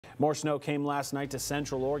More snow came last night to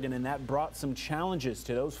Central Oregon, and that brought some challenges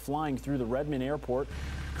to those flying through the Redmond airport.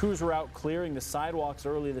 Crews were out clearing the sidewalks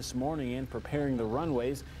early this morning and preparing the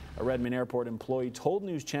runways. A Redmond airport employee told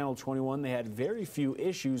News Channel 21 they had very few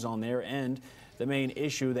issues on their end. The main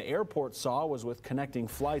issue the airport saw was with connecting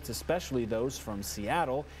flights, especially those from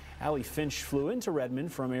Seattle. Allie Finch flew into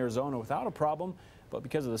Redmond from Arizona without a problem, but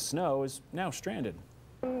because of the snow is now stranded.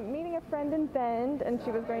 I'm meeting a friend in Bend, and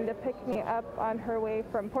she was going to pick me up on her way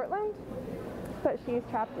from Portland, but she's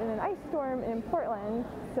trapped in an ice storm in Portland,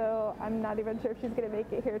 so I'm not even sure if she's going to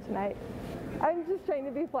make it here tonight. I'm just trying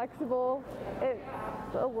to be flexible.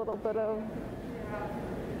 It's a little bit of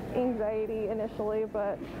anxiety initially,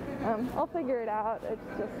 but I'll figure it out.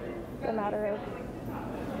 It's just a matter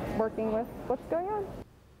of working with what's going on.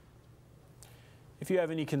 If you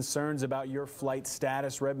have any concerns about your flight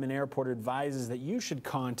status, Redmond Airport advises that you should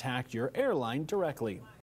contact your airline directly.